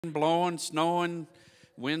Blowing, snowing,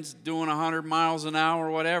 wind's doing 100 miles an hour,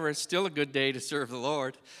 whatever, it's still a good day to serve the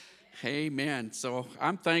Lord. Amen. So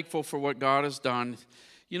I'm thankful for what God has done.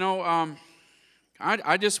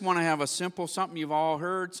 I just want to have a simple, something you've all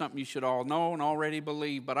heard, something you should all know and already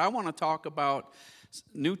believe, but I want to talk about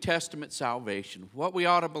New Testament salvation, what we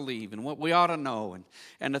ought to believe and what we ought to know,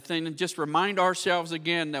 and the thing, and just remind ourselves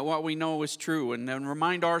again that what we know is true, and then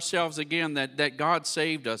remind ourselves again that God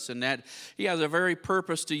saved us and that He has a very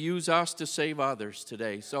purpose to use us to save others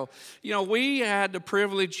today. So, we had the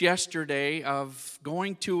privilege yesterday of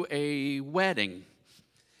going to a wedding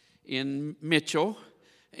in Mitchell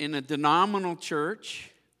in a denominational church,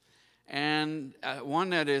 and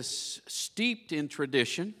one that is steeped in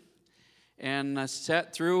tradition, and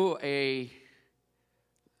sat through a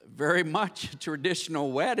very much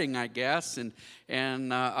traditional wedding, I guess,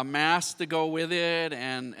 and a mass to go with it,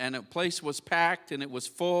 and a place was packed and it was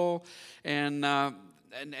full, and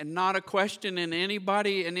not a question in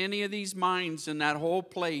anybody in any of these minds in that whole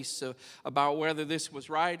place about whether this was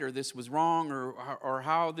right or this was wrong or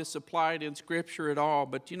how this applied in Scripture at all.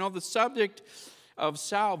 But the subject of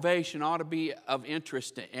salvation ought to be of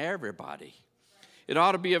interest to everybody. It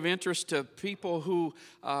ought to be of interest to people who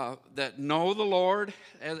that know the Lord,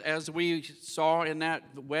 as we saw in that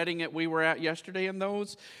wedding that we were at yesterday, and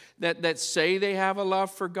those that say they have a love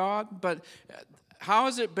for God. But how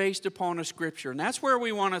is it based upon a Scripture? And that's where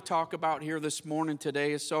we want to talk about here this morning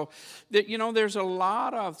today. So that there's a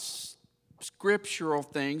lot of scriptural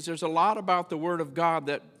things. There's a lot about the Word of God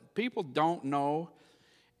that people don't know,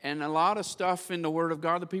 and a lot of stuff in the Word of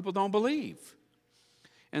God that people don't believe.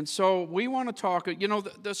 And so we want to talk,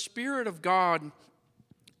 the Spirit of God,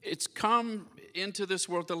 it's come into this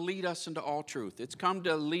world to lead us into all truth. It's come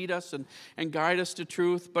to lead us and guide us to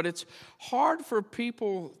truth, but it's hard for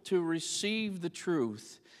people to receive the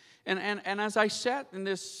truth. And as I sat in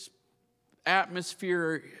this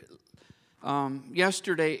atmosphere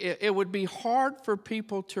yesterday, it would be hard for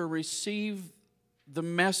people to receive the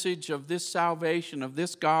message of this salvation, of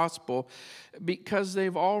this gospel, because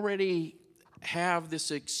they've already have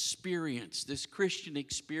this experience, this Christian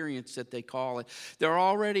experience that they call it. They're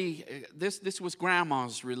already, this was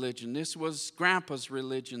grandma's religion, this was grandpa's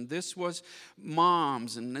religion, this was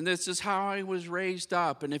mom's, and this is how I was raised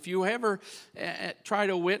up. And if you ever try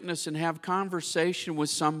to witness and have conversation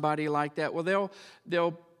with somebody like that, well,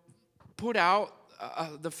 they'll put out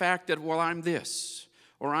the fact that, well, I'm this,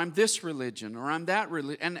 or I'm this religion, or I'm that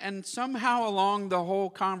religion. And somehow along the whole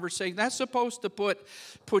conversation, that's supposed to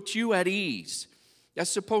put you at ease.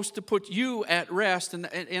 That's supposed to put you at rest. And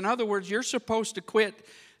in other words, you're supposed to quit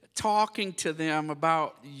talking to them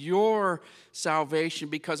about your salvation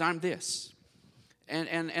because I'm this.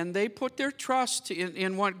 And they put their trust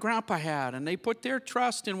in what grandpa had, and they put their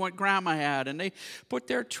trust in what grandma had, and they put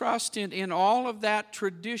their trust in all of that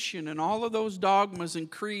tradition and all of those dogmas and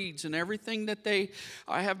creeds and everything that they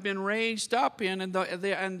have been raised up in, and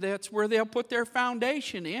that's where they'll put their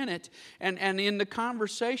foundation in it. And in the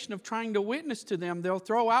conversation of trying to witness to them, they'll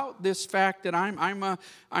throw out this fact that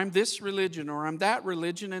I'm this religion or I'm that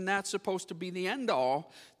religion, and that's supposed to be the end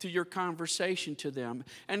all to your conversation to them.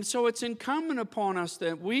 And so it's incumbent upon us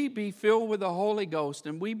that we be filled with the Holy Ghost,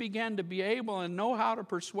 and we begin to be able and know how to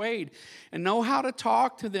persuade and know how to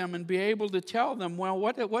talk to them and be able to tell them, well,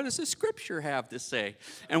 what does the Scripture have to say?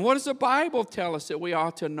 And what does the Bible tell us that we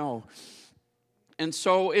ought to know? And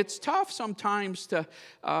so it's tough sometimes to,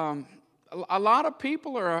 a lot of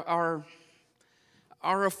people are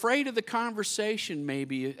afraid of the conversation,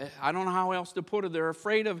 maybe. I don't know how else to put it. They're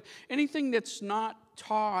afraid of anything that's not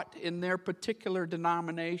taught in their particular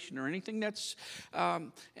denomination or anything that's,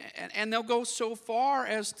 and they'll go so far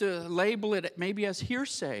as to label it maybe as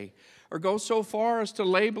hearsay, or go so far as to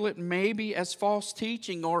label it maybe as false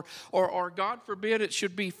teaching, or God forbid it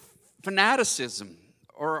should be fanaticism,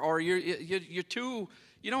 or you're too.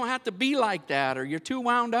 You don't have to be like that, or you're too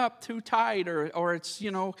wound up, too tight, or it's,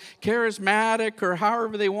 charismatic, or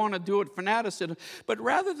however they want to do it, fanaticism. But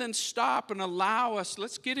rather than stop and allow us,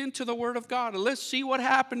 let's get into the Word of God, and let's see what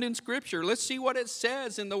happened in Scripture. Let's see what it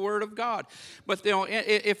says in the Word of God. But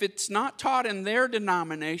if it's not taught in their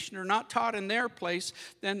denomination or not taught in their place,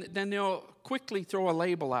 then they'll quickly throw a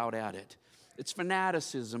label out at it. It's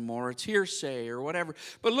fanaticism, or it's hearsay, or whatever.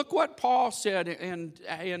 But look what Paul said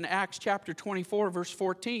in Acts chapter 24, verse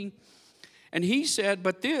 14. And he said,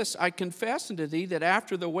 "But this I confess unto thee, that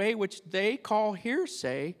after the way which they call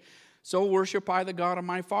hearsay, so worship I the God of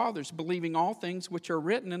my fathers, believing all things which are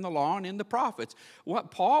written in the law and in the prophets."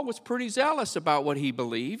 What Paul was pretty zealous about what he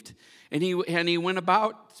believed, and he went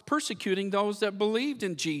about persecuting those that believed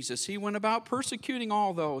in Jesus. He went about persecuting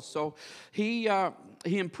all those. So he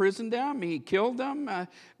he imprisoned them, he killed them,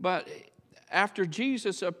 but after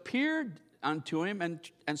Jesus appeared unto him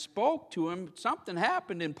and spoke to him, something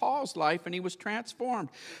happened in Paul's life and he was transformed.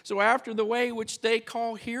 So after the way which they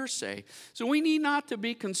call hearsay. So we need not to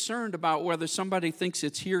be concerned about whether somebody thinks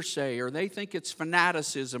it's hearsay or they think it's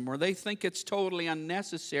fanaticism or they think it's totally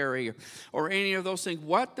unnecessary or any of those things.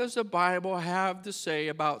 What does the Bible have to say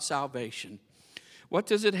about salvation? What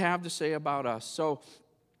does it have to say about us? So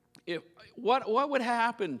what would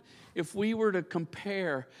happen if we were to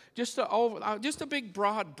compare just a big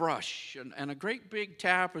broad brush and a great big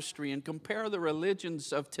tapestry and compare the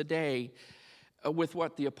religions of today with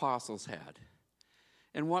what the apostles had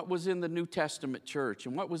and what was in the New Testament church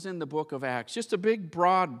and what was in the book of Acts? Just a big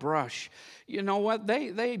broad brush. You know what?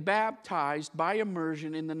 They baptized by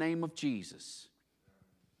immersion in the name of Jesus.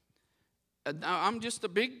 I'm just a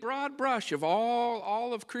big broad brush of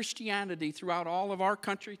all of Christianity throughout all of our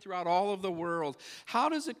country, throughout all of the world. How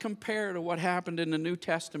does it compare to what happened in the New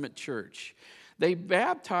Testament church? They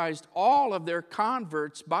baptized all of their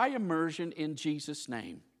converts by immersion in Jesus'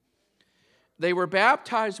 name. They were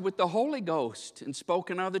baptized with the Holy Ghost and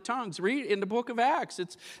spoke in other tongues. Read in the book of Acts.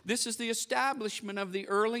 This is the establishment of the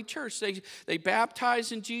early church. They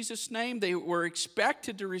baptized in Jesus' name. They were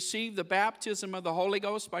expected to receive the baptism of the Holy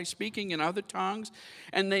Ghost by speaking in other tongues.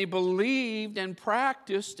 And they believed and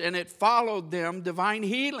practiced, and it followed them divine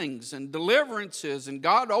healings and deliverances. And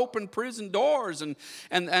God opened prison doors. And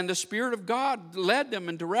the Spirit of God led them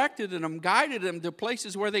and directed them, guided them to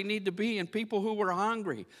places where they need to be and people who were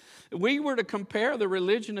hungry. We were to compare the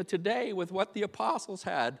religion of today with what the apostles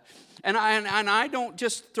had. And I don't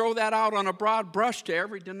just throw that out on a broad brush to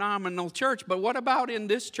every denominational church, but what about in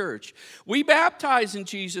this church? We baptize in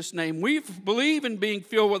Jesus' name. We believe in being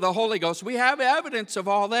filled with the Holy Ghost. We have evidence of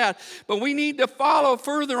all that, but we need to follow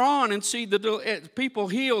further on and see the people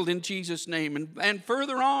healed in Jesus' name, and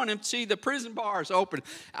further on and see the prison bars open.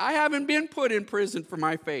 I haven't been put in prison for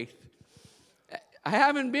my faith. I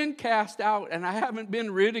haven't been cast out and I haven't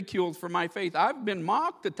been ridiculed for my faith. I've been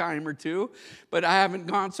mocked a time or two, but I haven't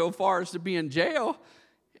gone so far as to be in jail.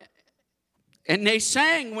 And they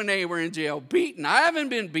sang when they were in jail, beaten. I haven't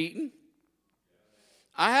been beaten.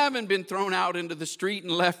 I haven't been thrown out into the street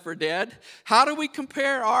and left for dead. How do we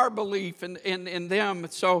compare our belief in them?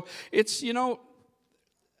 So it's,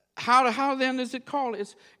 how then is it called?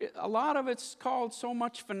 A lot of it's called so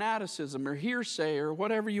much fanaticism or hearsay or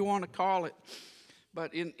whatever you want to call it.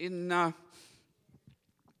 But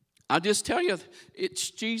I'll just tell you, it's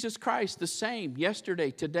Jesus Christ, the same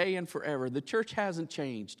yesterday, today, and forever. The church hasn't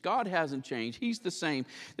changed. God hasn't changed. He's the same.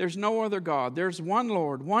 There's no other God. There's one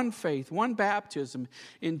Lord, one faith, one baptism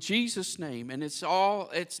in Jesus' name. And it's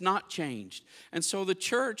not changed. And so the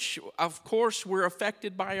church, of course, we're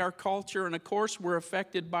affected by our culture. And of course, we're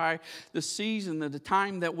affected by the season, the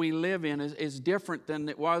time that we live in is different than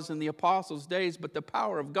it was in the apostles' days. But the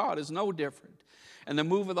power of God is no different. And the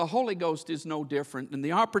move of the Holy Ghost is no different. And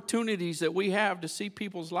the opportunities that we have to see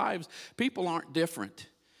people's lives, people aren't different.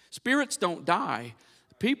 Spirits don't die.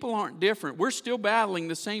 People aren't different. We're still battling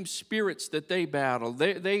the same spirits that they battled.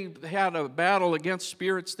 They had a battle against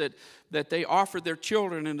spirits that they offered their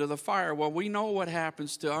children into the fire. Well, we know what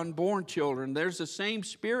happens to unborn children. There's the same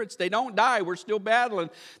spirits. They don't die. We're still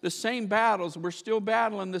battling the same battles. We're still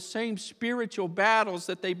battling the same spiritual battles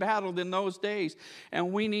that they battled in those days.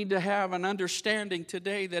 And we need to have an understanding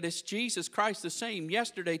today that it's Jesus Christ the same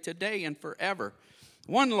yesterday, today, and forever.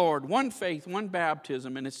 One Lord, one faith, one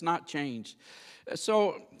baptism, and it's not changed.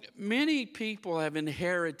 So many people have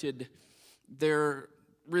inherited their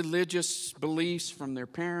religious beliefs from their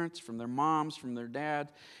parents, from their moms, from their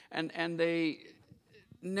dad, and they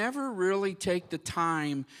never really take the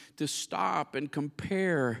time to stop and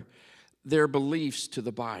compare their beliefs to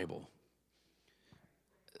the Bible.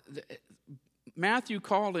 Matthew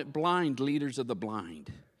called it blind leaders of the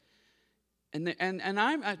blind.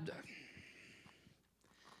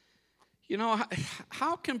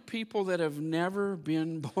 How can people that have never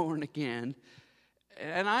been born again,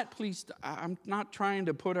 and I'm not trying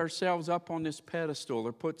to put ourselves up on this pedestal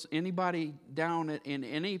or put anybody down in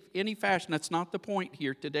any fashion. That's not the point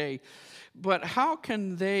here today. But how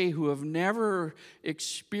can they who have never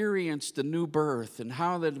experienced the new birth and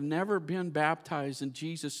how they've never been baptized in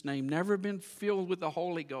Jesus' name, never been filled with the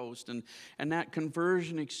Holy Ghost and that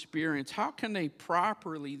conversion experience, how can they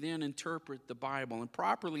properly then interpret the Bible and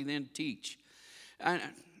properly then teach?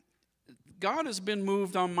 God has been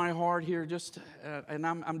moved on my heart here, and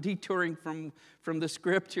I'm detouring from the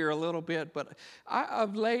script here a little bit, but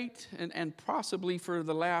of late, and possibly for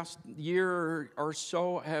the last year or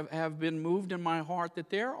so, have been moved in my heart that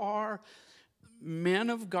there are men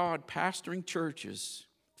of God pastoring churches,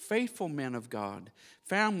 faithful men of God,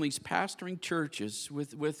 families pastoring churches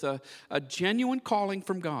with a genuine calling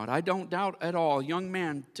from God. I don't doubt at all. Young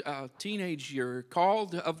man, teenage year,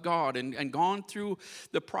 called of God and gone through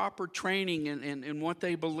the proper training in what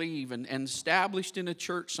they believe and established in a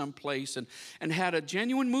church someplace and had a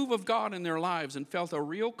genuine move of God in their lives and felt a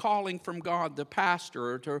real calling from God, the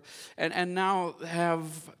pastor, and now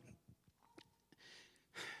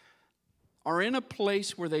are in a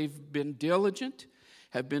place where they've been diligent,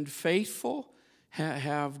 have been faithful,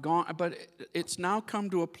 have gone, but it's now come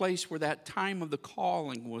to a place where that time of the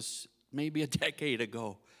calling was maybe a decade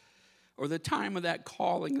ago. Or the time of that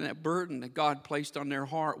calling, that burden that God placed on their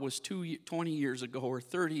heart was 20 years ago or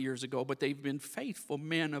 30 years ago. But they've been faithful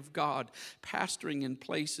men of God, pastoring in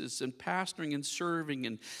places and pastoring and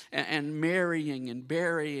serving and marrying and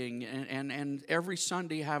burying and every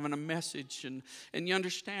Sunday having a message. And you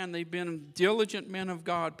understand they've been diligent men of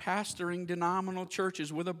God, pastoring denominational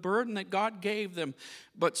churches with a burden that God gave them.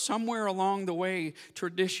 But somewhere along the way,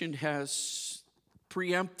 tradition has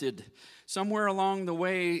preempted. Somewhere along the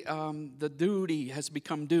way, the duty has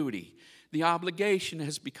become duty. The obligation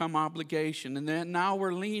has become obligation. And then now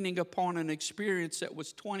we're leaning upon an experience that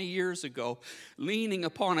was 20 years ago, leaning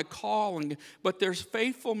upon a calling. But there's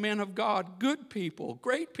faithful men of God, good people,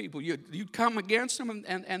 great people. You come against them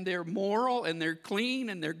and they're moral and they're clean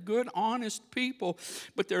and they're good, honest people.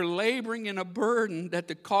 But they're laboring in a burden that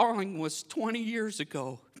the calling was 20 years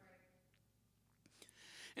ago.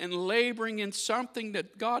 And laboring in something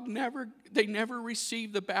that they never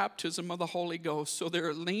received the baptism of the Holy Ghost. So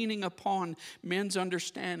they're leaning upon men's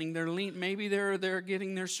understanding. Maybe they're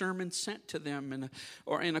getting their sermons sent to them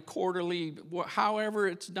or in a quarterly, however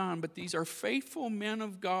it's done. But these are faithful men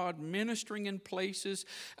of God ministering in places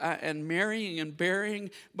and marrying and burying.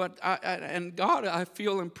 But God, I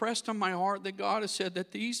feel impressed on my heart that God has said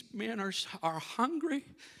that these men are hungry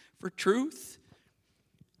for truth.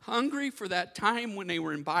 Hungry for that time when they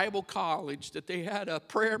were in Bible college, that they had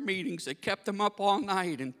prayer meetings that kept them up all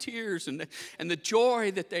night, and tears and the joy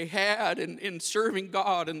that they had in serving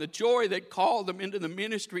God, and the joy that called them into the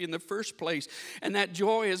ministry in the first place. And that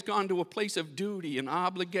joy has gone to a place of duty and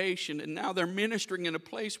obligation, and now they're ministering in a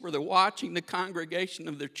place where they're watching the congregation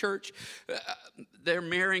of their church. They're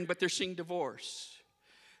marrying, but they're seeing divorce.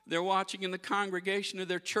 They're watching in the congregation of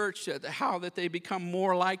their church how that they become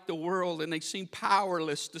more like the world, and they seem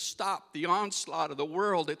powerless to stop the onslaught of the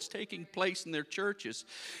world that's taking place in their churches.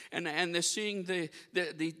 And they're seeing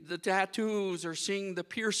the tattoos, or seeing the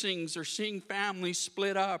piercings, or seeing families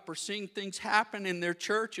split up, or seeing things happen in their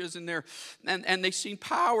churches, and they seem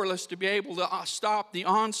powerless to be able to stop the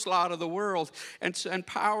onslaught of the world, and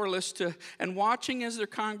powerless to, and watching as their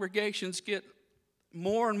congregations get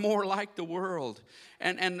more and more like the world,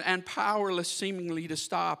 and powerless seemingly to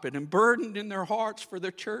stop it, and burdened in their hearts for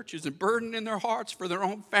their churches, and burdened in their hearts for their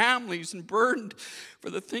own families, and burdened for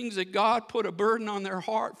the things that God put a burden on their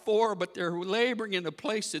heart for, but they're laboring in a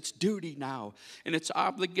place that's duty now, and it's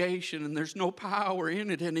obligation, and there's no power in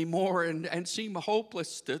it anymore, and seem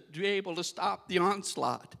hopeless to be able to stop the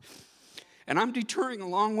onslaught. And I'm deterring a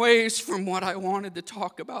long ways from what I wanted to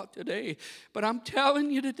talk about today. But I'm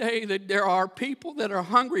telling you today that there are people that are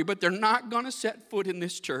hungry, but they're not going to set foot in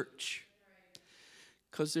this church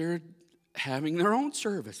because they're having their own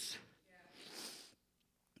service.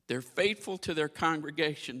 They're faithful to their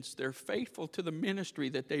congregations. They're faithful to the ministry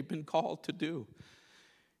that they've been called to do.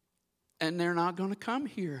 And they're not going to come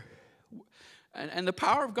here. And the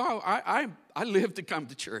power of God, I live to come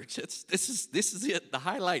to church. This is it, the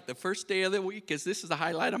highlight. The first day of the week this is the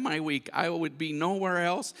highlight of my week. I would be nowhere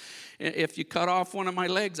else. If you cut off one of my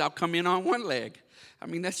legs, I'll come in on one leg. I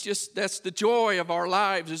mean, that's the joy of our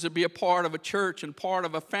lives, is to be a part of a church and part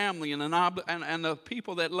of a family and the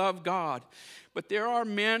people that love God. But there are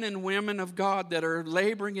men and women of God that are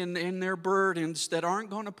laboring in their burdens, that aren't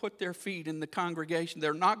going to put their feet in the congregation.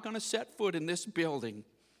 They're not going to set foot in this building.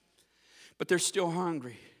 But they're still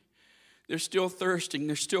hungry. They're still thirsting.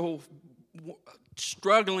 They're still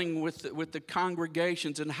struggling with the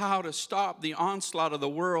congregations and how to stop the onslaught of the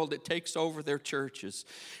world that takes over their churches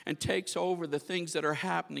and takes over the things that are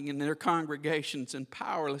happening in their congregations, and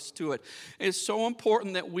powerless to it. It's so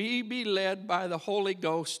important that we be led by the Holy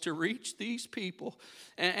Ghost to reach these people.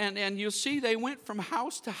 And you'll see they went from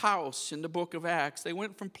house to house in the book of Acts. They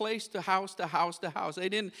went from place to house to house to house. They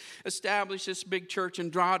didn't establish this big church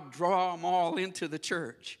and draw them all into the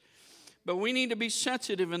church. But we need to be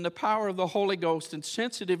sensitive in the power of the Holy Ghost and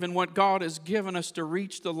sensitive in what God has given us to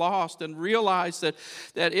reach the lost, and realize that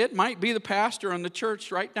it might be the pastor in the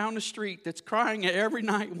church right down the street that's crying every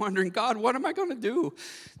night wondering, God, what am I going to do?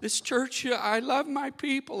 This church, I love my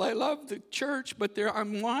people. I love the church, but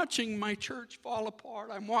I'm watching my church fall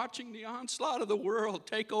apart. I'm watching the onslaught of the world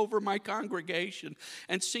take over my congregation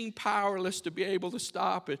and seem powerless to be able to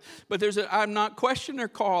stop it. But I'm not questioning their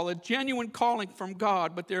call, a genuine calling from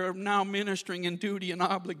God, but they're now ministering in duty and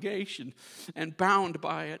obligation and bound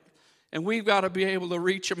by it. And we've got to be able to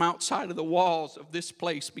reach them outside of the walls of this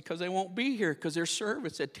place, because they won't be here because there's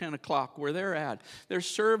service at 10 o'clock where they're at. There's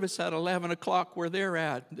service at 11 o'clock where they're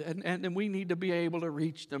at. And we need to be able to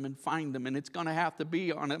reach them and find them. And it's going to have to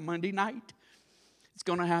be on a Monday night. It's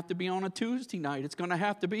going to have to be on a Tuesday night. It's going to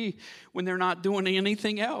have to be when they're not doing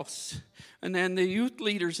anything else. And then the youth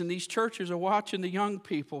leaders in these churches are watching the young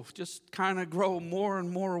people just kind of grow more and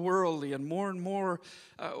more worldly and more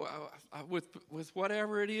with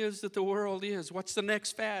whatever it is that the world is. What's the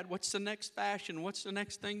next fad? What's the next fashion? What's the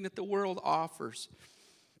next thing that the world offers?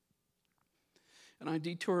 And I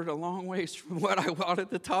detoured a long ways from what I wanted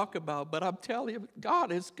to talk about. But I'm telling you, God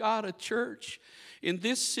has got a church in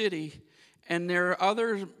this city. And there are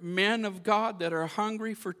other men of God that are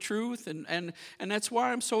hungry for truth. And that's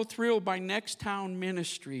why I'm so thrilled by Next Town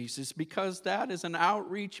Ministries, is because that is an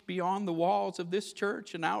outreach beyond the walls of this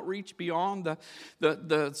church, an outreach beyond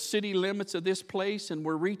the city limits of this place. And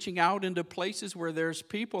we're reaching out into places where there's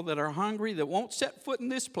people that are hungry that won't set foot in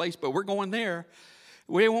this place, but we're going there.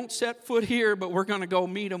 We won't set foot here, but we're going to go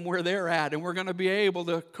meet them where they're at. And we're going to be able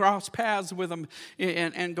to cross paths with them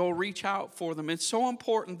and go reach out for them. It's so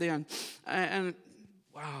important then. And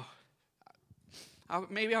wow.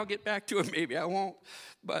 Maybe I'll get back to it. Maybe I won't.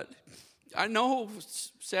 But I know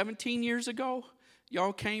 17 years ago,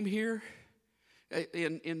 y'all came here.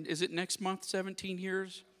 Is it next month, 17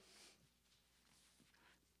 years?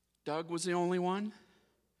 Doug was the only one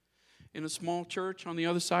in a small church on the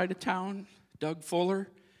other side of town. Doug Fuller,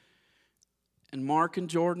 and Mark and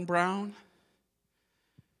Jordan Brown.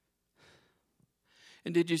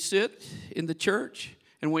 And did you sit in the church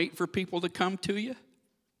and wait for people to come to you?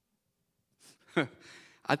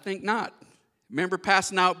 I think not. Remember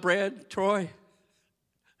passing out bread, Troy?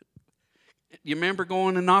 You remember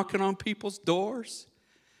going and knocking on people's doors?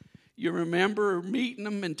 You remember meeting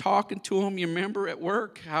them and talking to them. You remember at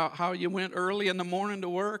work how you went early in the morning to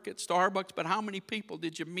work at Starbucks. But how many people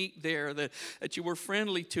did you meet there that you were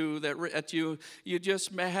friendly to, that you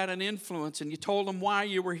just had an influence, and you told them why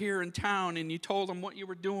you were here in town, and you told them what you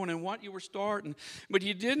were doing and what you were starting. But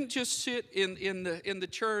you didn't just sit in the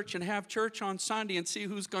church and have church on Sunday and see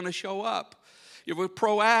who's going to show up. You were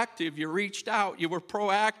proactive. You reached out. You were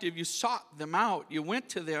proactive. You sought them out. You went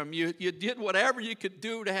to them. You did whatever you could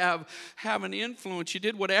do to have an influence. You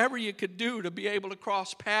did whatever you could do to be able to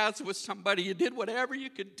cross paths with somebody. You did whatever you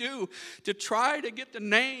could do to try to get the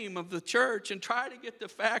name of the church and try to get the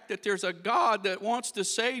fact that there's a God that wants to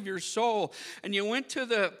save your soul. And you went to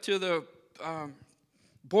the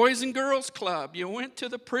Boys and Girls Club. You went to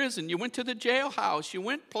the prison. You went to the jailhouse. You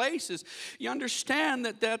went places. You understand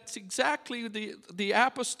that that's exactly the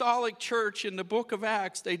apostolic church in the book of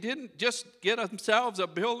Acts. They didn't just get themselves a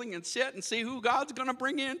building and sit and see who God's going to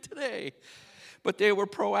bring in today. But they were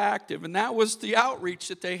proactive, and that was the outreach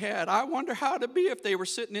that they had. I wonder how it'd be if they were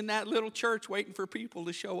sitting in that little church waiting for people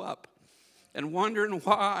to show up and wondering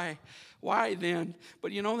why. Why then?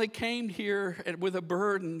 But they came here with a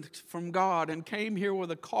burden from God, and came here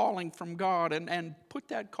with a calling from God, and put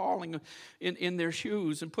that calling in their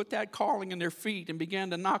shoes, and put that calling in their feet, and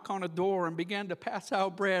began to knock on a door, and began to pass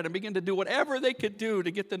out bread, and began to do whatever they could do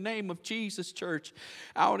to get the name of Jesus Church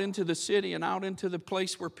out into the city and out into the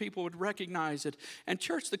place where people would recognize it. And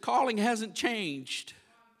church, the calling hasn't changed.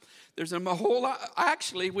 There's a whole lot.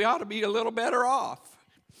 Actually, we ought to be a little better off,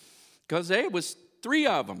 because there was 3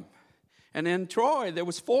 of them. And in Troy, there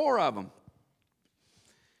was 4 of them.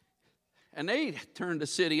 And they turned the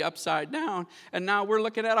city upside down. And now we're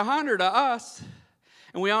looking at 100 of us.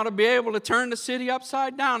 And we ought to be able to turn the city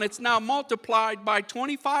upside down. It's now multiplied by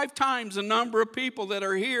 25 times the number of people that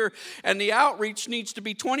are here. And the outreach needs to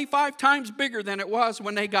be 25 times bigger than it was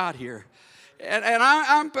when they got here. And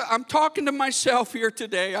I'm talking to myself here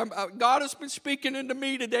today. God has been speaking into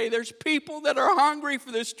me today. There's people that are hungry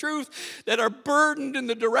for this truth, that are burdened in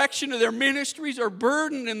the direction of their ministries, are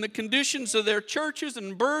burdened in the conditions of their churches,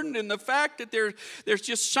 and burdened in the fact that there's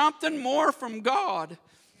just something more from God.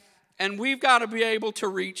 And we've got to be able to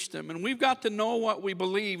reach them. And we've got to know what we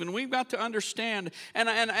believe. And we've got to understand. And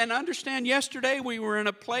understand, yesterday we were in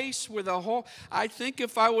a place with I think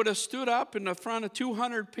if I would have stood up in the front of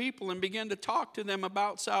 200 people and began to talk to them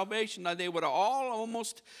about salvation, they would have all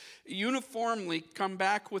almost uniformly come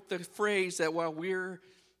back with the phrase that, well,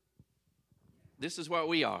 this is what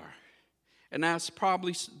we are. And that's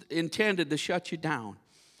probably intended to shut you down.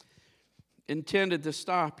 Intended to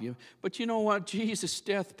stop you. But you know what? Jesus'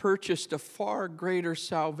 death purchased a far greater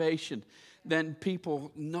salvation than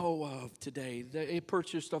people know of today. It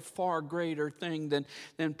purchased a far greater thing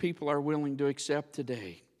than people are willing to accept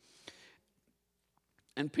today.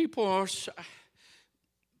 And people are...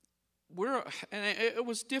 and it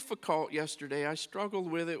was difficult yesterday. I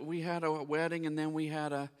struggled with it. We had a wedding, and then we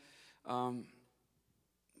had a...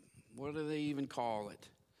 what do they even call it?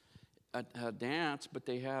 A dance, but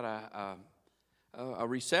they had a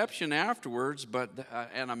reception afterwards,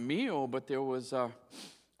 and a meal, but there was a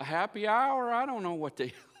happy hour. I don't know what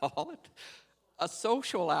they call it, a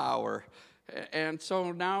social hour. And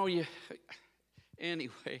so now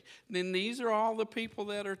anyway, then these are all the people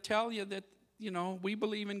that are tell you that, we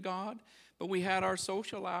believe in God, but we had our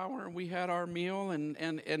social hour and we had our meal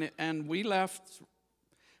and we left.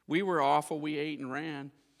 We were awful. We ate and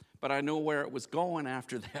ran. But I know where it was going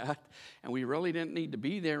after that, and we really didn't need to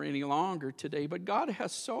be there any longer today. But God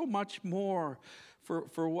has so much more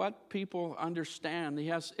for what people understand.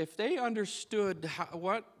 If they understood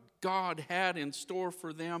what God had in store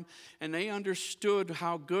for them, and they understood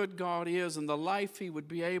how good God is and the life He would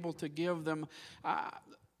be able to give them,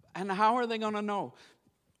 and how are they going to know?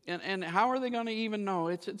 And how are they going to even know?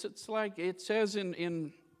 It's like it says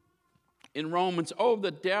in Romans, oh,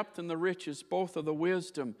 the depth and the riches, both of the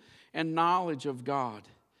wisdom and knowledge of God.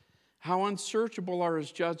 How unsearchable are His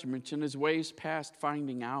judgments and His ways past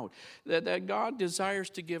finding out. That God desires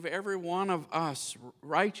to give every one of us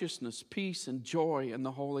righteousness, peace, and joy in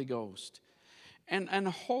the Holy Ghost. And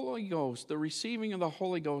Holy Ghost, the receiving of the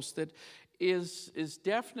Holy Ghost, that is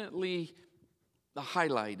definitely the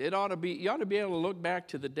highlight. You ought to be able to look back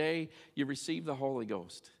to the day you received the Holy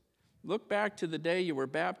Ghost. Look back to the day you were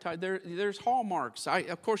baptized. There's hallmarks. I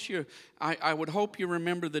would hope you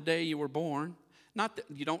remember the day you were born. Not that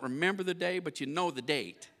you don't remember the day, but you know the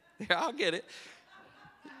date. Yeah, I'll get it.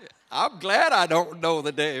 I'm glad I don't know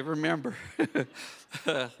the day. Remember.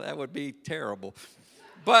 That would be terrible.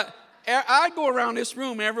 But I go around this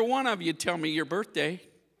room, every one of you tell me your birthday.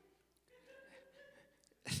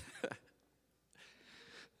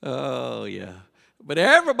 Oh, yeah. But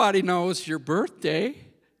everybody knows your birthday.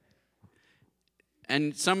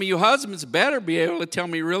 And some of you husbands better be able to tell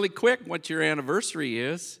me really quick what your anniversary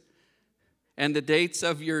is and the dates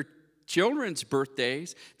of your children's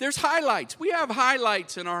birthdays. There's highlights. We have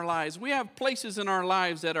highlights in our lives. We have places in our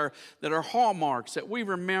lives that are hallmarks that we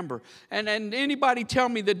remember. And anybody tell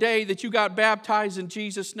me the day that you got baptized in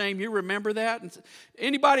Jesus' name, you remember that? And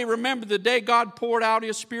anybody remember the day God poured out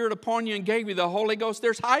His Spirit upon you and gave you the Holy Ghost?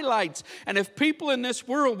 There's highlights. And if people in this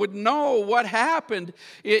world would know what happened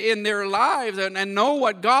in their lives and know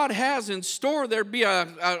what God has in store, there'd be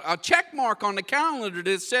a check mark on the calendar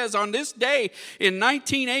that says on this day in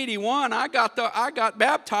 1981, I got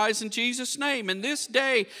baptized in Jesus' name. And this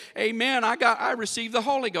day, amen, I received the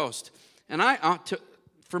Holy Ghost. And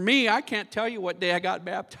for me, I can't tell you what day I got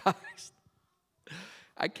baptized.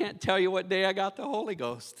 I can't tell you what day I got the Holy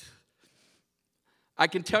Ghost. I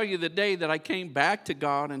can tell you the day that I came back to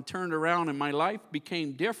God and turned around and my life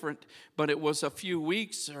became different, but it was a few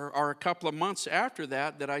weeks or a couple of months after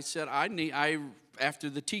that I said, after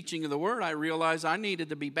the teaching of the Word, I realized I needed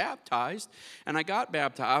to be baptized, and I got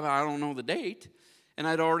baptized. I don't know the date, and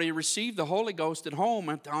I'd already received the Holy Ghost at home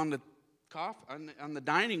on the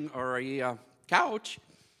dining or a couch.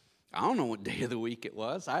 I don't know what day of the week it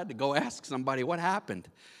was. I had to go ask somebody what happened.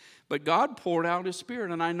 But God poured out His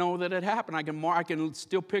Spirit, and I know that it happened. I can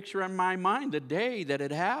still picture in my mind the day that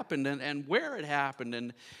it happened and where it happened.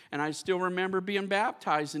 And I still remember being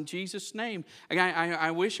baptized in Jesus' name.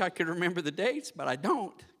 I wish I could remember the dates, but I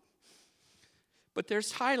don't. But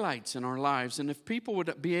there's highlights in our lives, and if people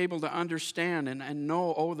would be able to understand and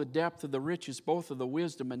know, the depth of the riches, both of the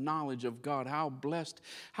wisdom and knowledge of God, how blessed,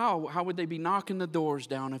 how would they be knocking the doors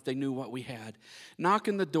down if they knew what we had?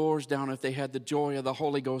 Knocking the doors down if they had the joy of the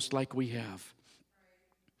Holy Ghost like we have.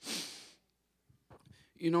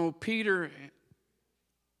 Peter,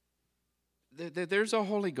 there's a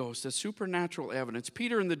Holy Ghost, a supernatural evidence.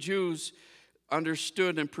 Peter and the Jews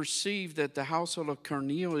understood and perceived that the household of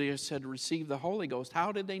Cornelius had received the Holy Ghost.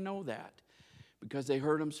 How did they know that? Because they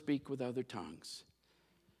heard him speak with other tongues.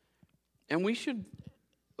 And we should,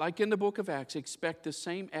 like in the book of Acts, expect the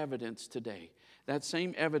same evidence today. That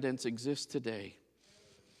same evidence exists today.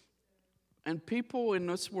 And people in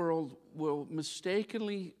this world will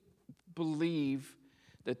mistakenly believe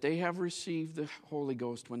that they have received the Holy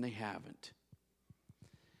Ghost when they haven't.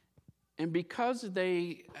 And because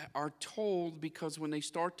they are told, because when they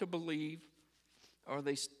start to believe, or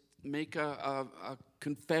they make a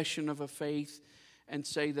confession of a faith and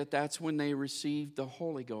say that that's when they received the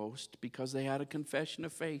Holy Ghost, because they had a confession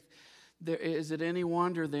of faith, is it any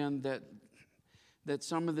wonder then that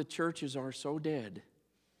some of the churches are so dead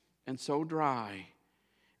and so dry,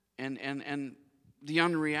 and the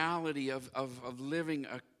unreality of living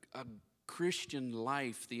a Christian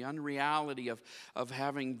life, the unreality of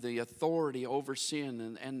having the authority over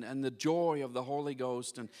sin and the joy of the Holy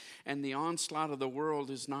Ghost, and the onslaught of the world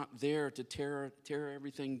is not there to tear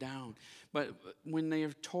everything down. But when they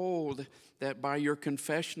are told that by your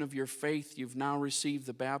confession of your faith you've now received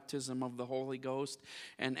the baptism of the Holy Ghost,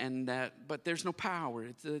 but there's no power.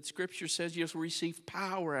 The Scripture says you'll receive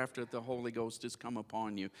power after the Holy Ghost has come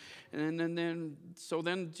upon you. And then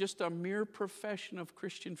just a mere profession of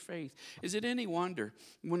Christian faith. Is it any wonder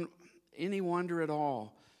at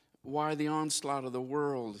all why the onslaught of the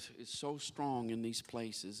world is so strong in these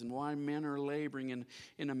places, and why men are laboring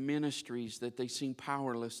in ministries that they seem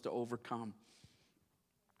powerless to overcome?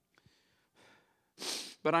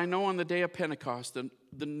 But I know on the day of Pentecost,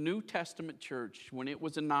 the New Testament church, when it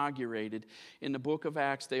was inaugurated in the book of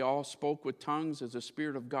Acts, they all spoke with tongues as the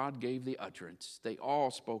Spirit of God gave the utterance. They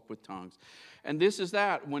all spoke with tongues. And this is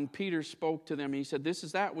that, when Peter spoke to them, he said, "This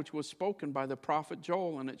is that which was spoken by the prophet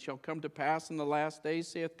Joel, and it shall come to pass in the last days,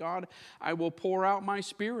 saith God, I will pour out my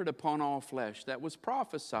Spirit upon all flesh." That was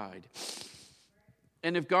prophesied.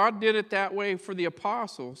 And if God did it that way for the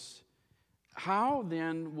apostles, how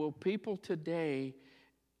then will people today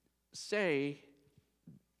say,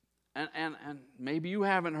 and maybe you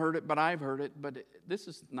haven't heard it, but I've heard it, but this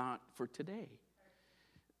is not for today.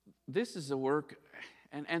 This is the work,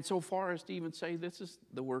 and so far as to even say this is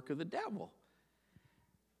the work of the devil.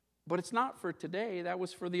 But it's not for today. That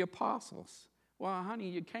was for the apostles. Well, honey,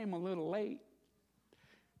 you came a little late.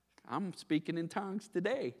 I'm speaking in tongues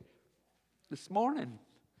today, this morning,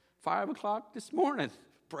 5 o'clock this morning,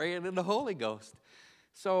 praying in the Holy Ghost.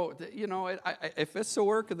 So, if it's the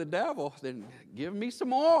work of the devil, then give me some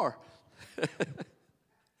more.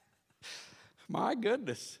 My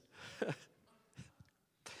goodness.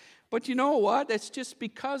 But you know what? It's just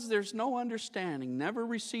because there's no understanding. Never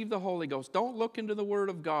received the Holy Ghost. Don't look into the Word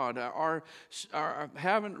of God. Or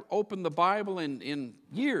haven't opened the Bible in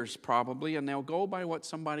years probably, and they'll go by what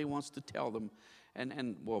somebody wants to tell them.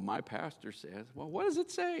 And well, my pastor says, well, what does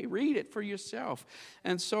it say? Read it for yourself.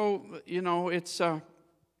 And so,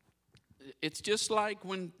 it's just like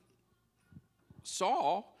when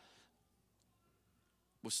Saul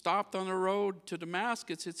was stopped on the road to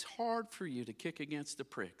Damascus. It's hard for you to kick against the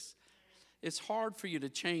pricks. It's hard for you to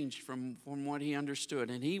change from what he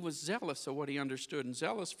understood. And he was zealous of what he understood and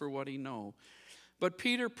zealous for what he knew. But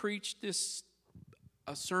Peter preached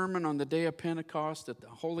a sermon on the day of Pentecost that the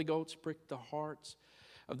Holy Ghost pricked the hearts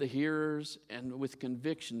of the hearers, and with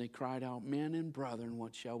conviction they cried out, "Men and brethren,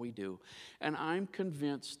 what shall we do?" And I'm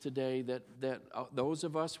convinced today that those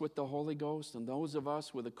of us with the Holy Ghost, and those of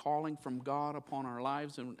us with a calling from God upon our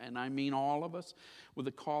lives, and I mean all of us, with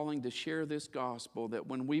a calling to share this gospel, that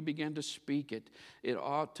when we begin to speak it, it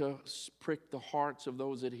ought to prick the hearts of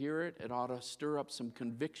those that hear it. It ought to stir up some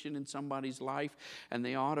conviction in somebody's life, and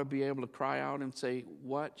they ought to be able to cry out and say,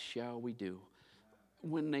 "What shall we do?"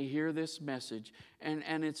 when they hear this message.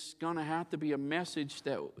 And it's going to have to be a message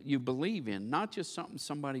that you believe in, not just something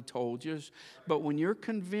somebody told you, but when you're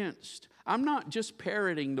convinced. I'm not just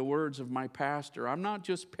parroting the words of my pastor. I'm not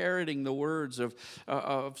just parroting the words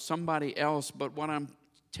of somebody else, but what I'm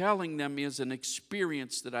telling them is an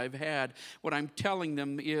experience that I've had. What I'm telling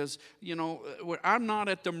them is, I'm not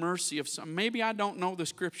at the mercy of some. Maybe I don't know the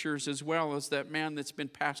Scriptures as well as that man that's been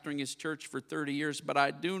pastoring his church for 30 years, but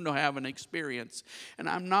I do have an experience. And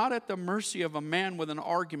I'm not at the mercy of a man with an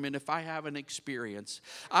argument if I have an experience.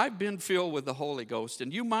 I've been filled with the Holy Ghost,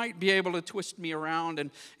 and you might be able to twist me around,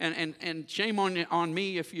 and shame on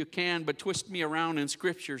me if you can, but twist me around in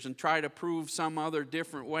Scriptures and try to prove some other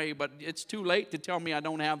different way. But it's too late to tell me I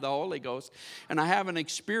don't have the Holy Ghost. And I have an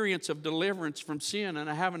experience of deliverance from sin, and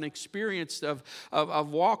I have an experience of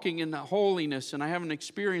walking in holiness, and I have an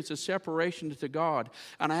experience of separation to God,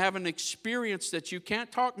 and I have an experience that you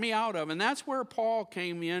can't talk me out of. And that's where Paul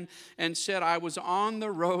came in and said, I was on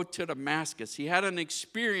the road to Damascus. He had an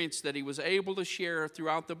experience that he was able to share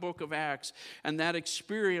throughout the book of Acts, and that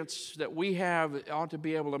experience that we have ought to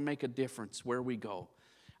be able to make a difference where we go.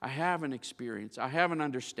 I have an experience. I have an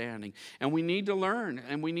understanding. And we need to learn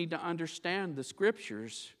and we need to understand the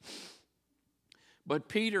Scriptures. But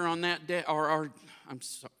Peter on that day,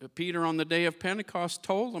 Peter on the day of Pentecost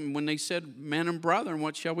told them when they said, men and brethren,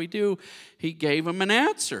 what shall we do? He gave them an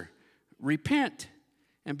answer. Repent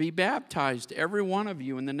and be baptized, every one of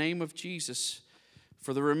you, in the name of Jesus,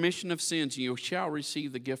 for the remission of sins, and you shall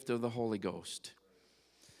receive the gift of the Holy Ghost.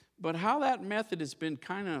 But how that method has been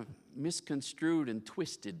kind of misconstrued and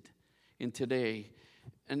twisted in today.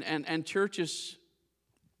 And churches,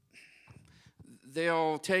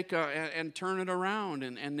 they'll take and turn it around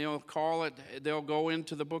and they'll call it, they'll go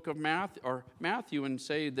into the book of Matthew and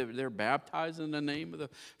say that they're baptized in the name of the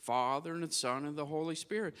Father and the Son and the Holy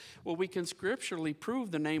Spirit. Well, we can scripturally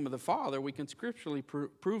prove the name of the Father. We can scripturally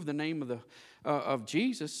prove the name of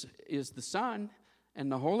Jesus is the Son. And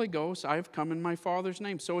the Holy Ghost, I have come in my Father's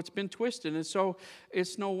name. So it's been twisted. And so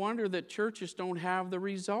it's no wonder that churches don't have the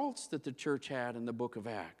results that the church had in the book of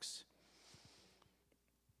Acts.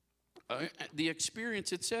 The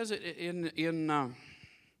experience, it says it in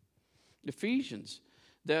Ephesians,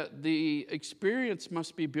 that the experience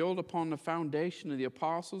must be built upon the foundation of the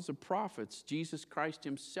apostles and prophets, Jesus Christ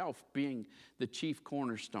himself being the chief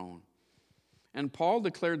cornerstone. And Paul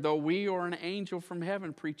declared, though we or an angel from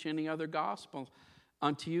heaven preach any other gospel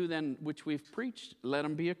unto you than which we've preached, let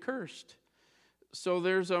him be accursed. So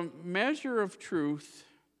there's a measure of truth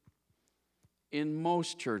in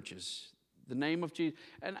most churches, the name of Jesus.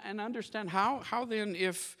 And understand how then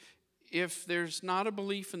if there's not a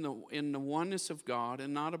belief in the oneness of God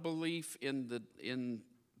and not a belief in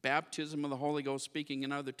baptism of the Holy Ghost, speaking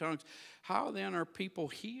in other tongues, how then are people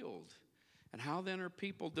healed? And how then are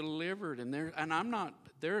people delivered? And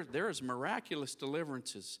there is miraculous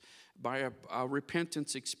deliverances by a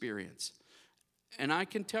repentance experience. And I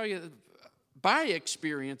can tell you by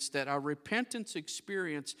experience that a repentance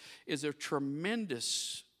experience is a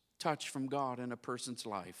tremendous touch from God in a person's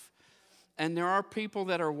life. And there are people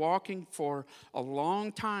that are walking for a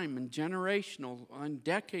long time and generational and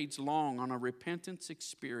decades long on a repentance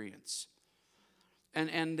experience.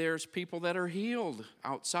 And there's people that are healed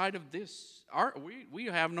outside of this. We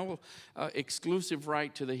have no exclusive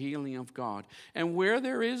right to the healing of God. And where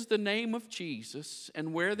there is the name of Jesus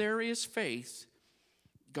and where there is faith,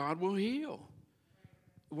 God will heal.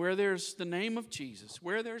 Where there's the name of Jesus,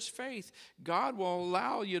 where there's faith, God will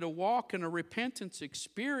allow you to walk in a repentance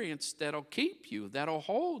experience that'll keep you, that'll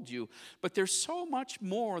hold you. But there's so much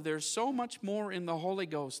more. There's so much more in the Holy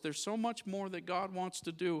Ghost. There's so much more that God wants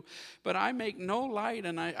to do. But I make no light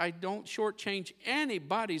and I don't shortchange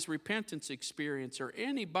anybody's repentance experience or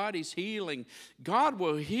anybody's healing. God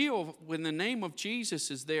will heal when the name of Jesus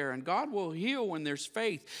is there, and God will heal when there's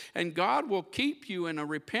faith, and God will keep you in a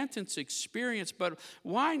repentance experience. But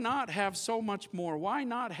why not have so much more? Why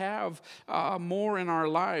not have more in our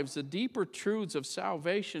lives? The deeper truths of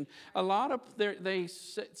salvation, a lot of they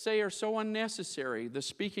say are so unnecessary. The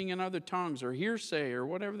speaking in other tongues or hearsay or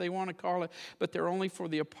whatever they want to call it, but they're only for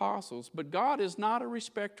the apostles. But God is not a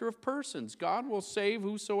respecter of persons. God will save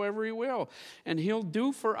whosoever he will. And he'll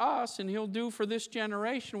do for us and he'll do for this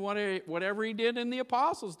generation whatever he did in the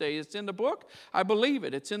apostles' day. It's in the book. I believe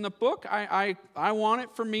it. It's in the book. I want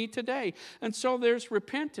it for me today. And so there's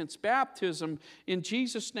repentance, baptism in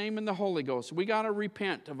Jesus' name and the Holy Ghost. We got to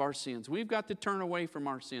repent of our sins. We've got to turn away from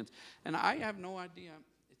our sins. And I have no idea.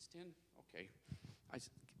 It's 10. Okay. I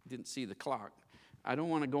didn't see the clock. I don't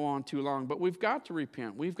want to go on too long, but we've got to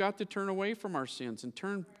repent. We've got to turn away from our sins and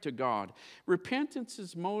turn to God. Repentance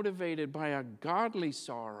is motivated by a godly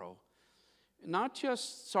sorrow. Not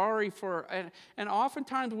just sorry for, and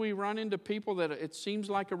oftentimes we run into people that it seems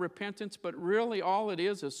like a repentance, but really all it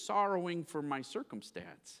is sorrowing for my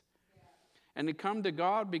circumstance. Yeah. And to come to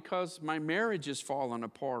God because my marriage has fallen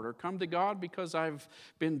apart, or come to God because I've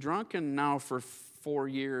been drunken now for 4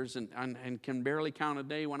 years and can barely count a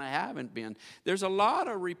day when I haven't been. There's a lot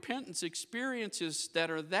of repentance experiences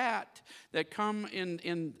that are that come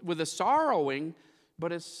in with a sorrowing,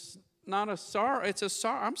 but it's not a sorrow, it's a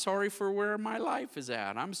sorrow. I'm sorry for where my life is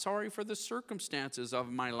at. I'm sorry for the circumstances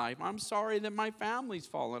of my life. I'm sorry that my family's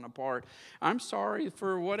fallen apart. I'm sorry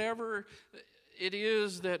for whatever it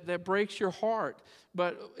is that breaks your heart.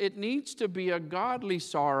 But it needs to be a godly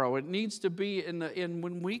sorrow. It needs to be in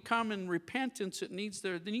when we come in repentance,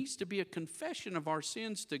 there needs to be a confession of our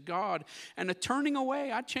sins to God and a turning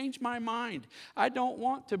away. I changed my mind. I don't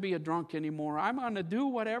want to be a drunk anymore. I'm going to do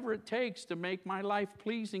whatever it takes to make my life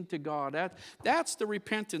pleasing to God. That's the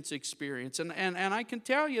repentance experience. And I can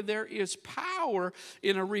tell you there is power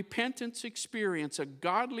in a repentance experience, a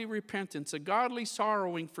godly repentance, a godly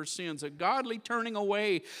sorrowing for sins, a godly turning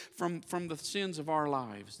away from the sins of our our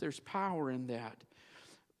lives. There's power in that.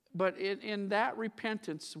 But in that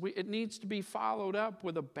repentance, it needs to be followed up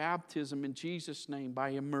with a baptism in Jesus' name by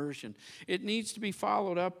immersion. It needs to be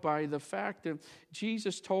followed up by the fact that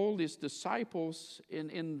Jesus told his disciples in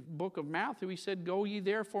the book of Matthew, he said, "Go ye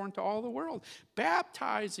therefore into all the world,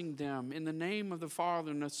 baptizing them in the name of the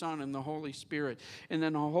Father and the Son and the Holy Spirit, and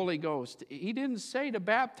then the Holy Ghost." He didn't say to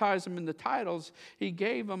baptize them in the titles. He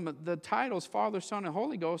gave them the titles Father, Son, and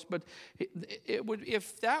Holy Ghost. But it would,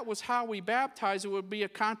 if that was how we baptize, it would be a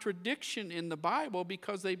contradiction in the Bible,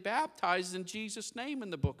 because they baptized in Jesus' name in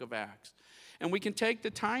the book of Acts. And we can take the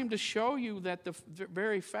time to show you that the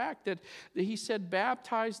very fact that he said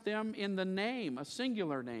baptize them in the name, a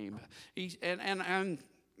singular name. And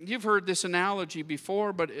you've heard this analogy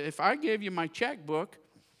before, but if I gave you my checkbook,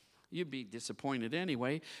 you'd be disappointed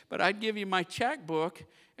anyway, but I'd give you my checkbook,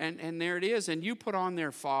 and there it is, and you put on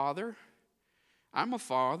there Father, I'm a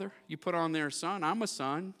father. You put on there Son, I'm a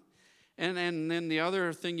son. And then the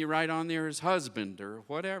other thing you write on there is husband or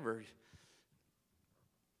whatever.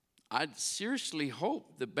 I'd seriously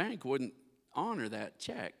hope the bank wouldn't honor that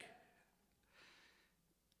check.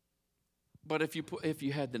 But if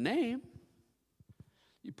you had the name,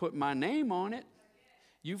 you put my name on it,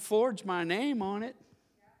 you forge my name on it,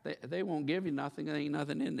 they won't give you nothing. There ain't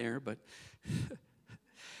nothing in there, but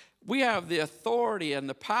we have the authority and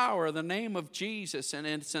the power of the name of Jesus, and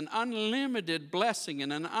it's an unlimited blessing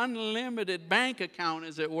and an unlimited bank account,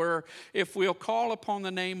 as it were, if we'll call upon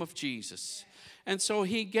the name of Jesus. And so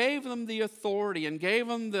he gave them the authority and gave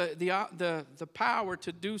them the power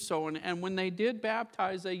to do so. And when they did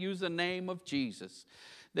baptize, they used the name of Jesus.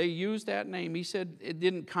 They used that name. He said it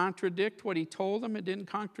didn't contradict what he told them. It didn't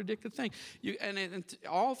contradict the thing. And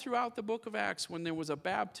all throughout the book of Acts, when there was a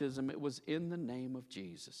baptism, it was in the name of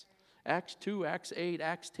Jesus. Acts 2, Acts 8,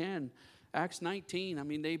 Acts 10, Acts 19. I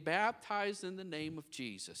mean, they baptized in the name of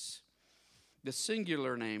Jesus, the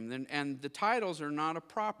singular name. And the titles are not a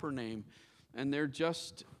proper name, and they're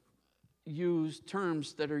just used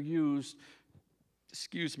terms that are used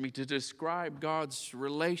to describe God's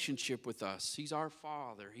relationship with us. He's our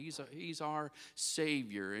Father. He's our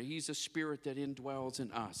Savior. He's a Spirit that indwells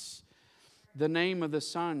in us. The name of the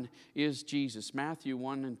Son is Jesus. Matthew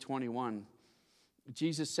 1:21.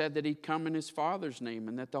 Jesus said that he'd come in his Father's name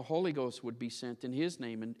and that the Holy Ghost would be sent in his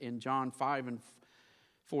name in John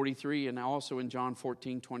 5:43 and also in John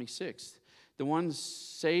 14:26. The one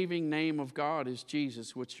saving name of God is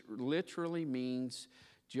Jesus, which literally means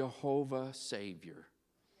Jehovah Savior.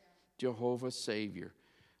 Jehovah Savior.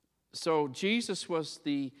 So Jesus was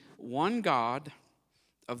the one God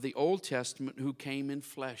of the Old Testament who came in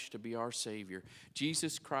flesh to be our Savior.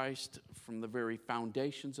 Jesus Christ, from the very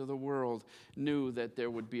foundations of the world, knew that there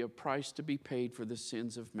would be a price to be paid for the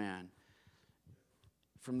sins of man.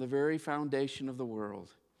 From the very foundation of the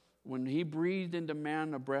world. When he breathed into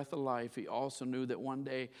man a breath of life, he also knew that one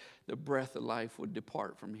day the breath of life would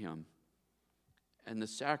depart from him. And the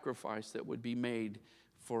sacrifice that would be made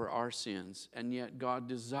for our sins. And yet God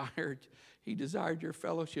desired your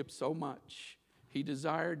fellowship so much. He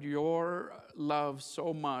desired your love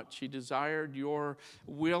so much. He desired your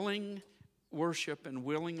willing worship and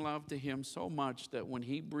willing love to him so much that when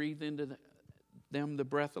he breathed into them the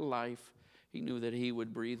breath of life, he knew that he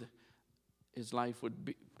would breathe his last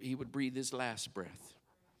breath.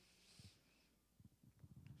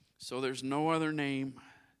 So there's no other name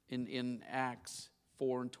in Acts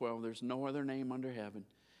 4:12, there's no other name under heaven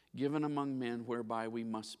given among men whereby we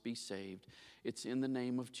must be saved. It's in the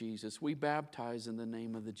name of Jesus. We baptize in the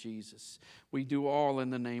name of the Jesus. We do all in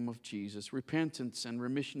the name of Jesus. Repentance and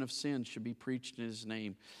remission of sins should be preached in his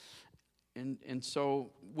name. And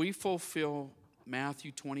so we fulfill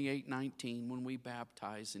Matthew 28:19 when we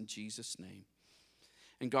baptize in Jesus' name.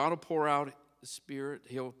 And God will pour out the Spirit.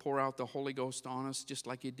 He'll pour out the Holy Ghost on us just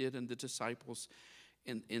like he did in the disciples.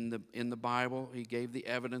 In the Bible, he gave the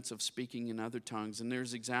evidence of speaking in other tongues. And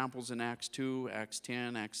there's examples in Acts 2, Acts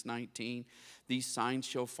 10, Acts 19. These signs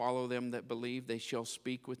shall follow them that believe. They shall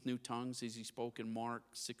speak with new tongues, as he spoke in Mark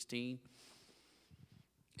 16.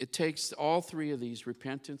 It takes all three of these,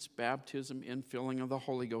 repentance, baptism, infilling of the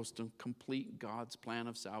Holy Ghost, to complete God's plan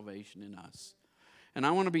of salvation in us. And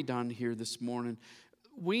I want to be done here this morning.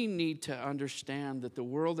 We need to understand that the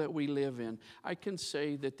world that we live in, I can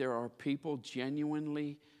say that there are people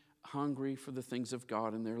genuinely hungry for the things of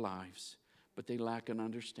God in their lives, but they lack an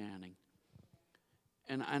understanding.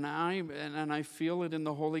 And I feel it in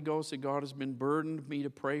the Holy Ghost that God has been burdened me to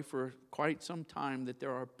pray for quite some time, that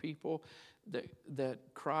there are people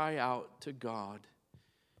that cry out to God.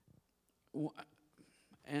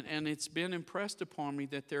 And it's been impressed upon me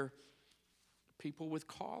that they're people with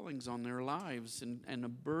callings on their lives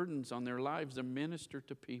and burdens on their lives to minister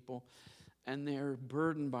to people. And they're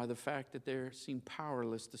burdened by the fact that they seem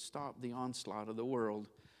powerless to stop the onslaught of the world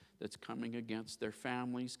that's coming against their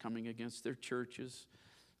families, coming against their churches.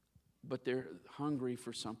 But they're hungry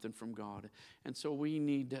for something from God. And so we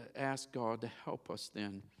need to ask God to help us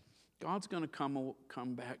then. God's going to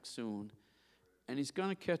come back soon. And He's going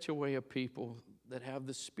to catch away a people that have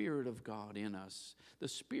the Spirit of God in us. The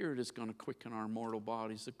Spirit is going to quicken our mortal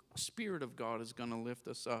bodies. The Spirit of God is going to lift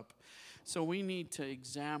us up. So we need to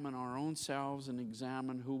examine our own selves and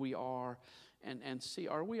examine who we are and see,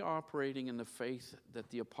 are we operating in the faith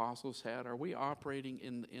that the apostles had? Are we operating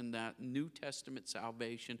in that New Testament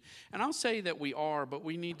salvation? And I'll say that we are, but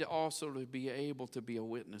we need to also to be able to be a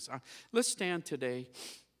witness. Let's stand today.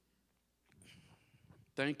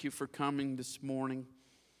 Thank you for coming this morning.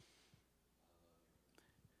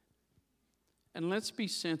 And let's be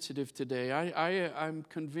sensitive today. I'm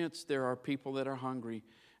convinced there are people that are hungry,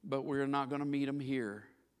 but we're not going to meet them here.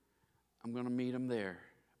 I'm going to meet them there.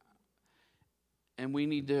 And we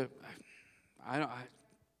need to,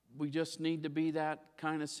 we just need to be that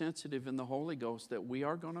kind of sensitive in the Holy Ghost that we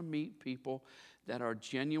are going to meet people that are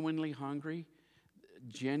genuinely hungry,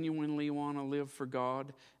 genuinely want to live for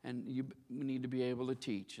God, and we need to be able to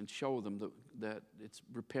teach and show them that it's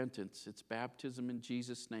repentance, it's baptism in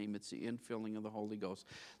Jesus' name, it's the infilling of the Holy Ghost.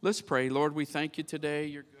 Let's pray. Lord, we thank you today.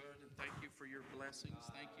 You're good, and thank you for your blessings.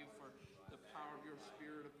 Thank you for the power of your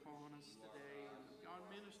Spirit upon us today. And God,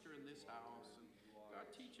 minister in this house. And God,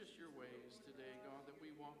 teach us your ways today, God, that we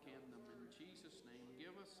walk in them. In Jesus' name,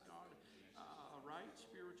 give us, God, a right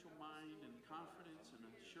spiritual mind and confidence and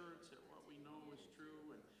assurance that what we know is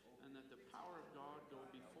true, and that the power of God go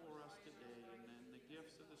before us today, and then the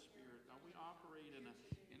gifts of the Spirit. God, we operate in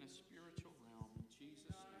a spiritual realm in Jesus'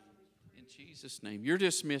 name. In Jesus' name. You're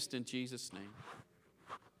dismissed in Jesus' name.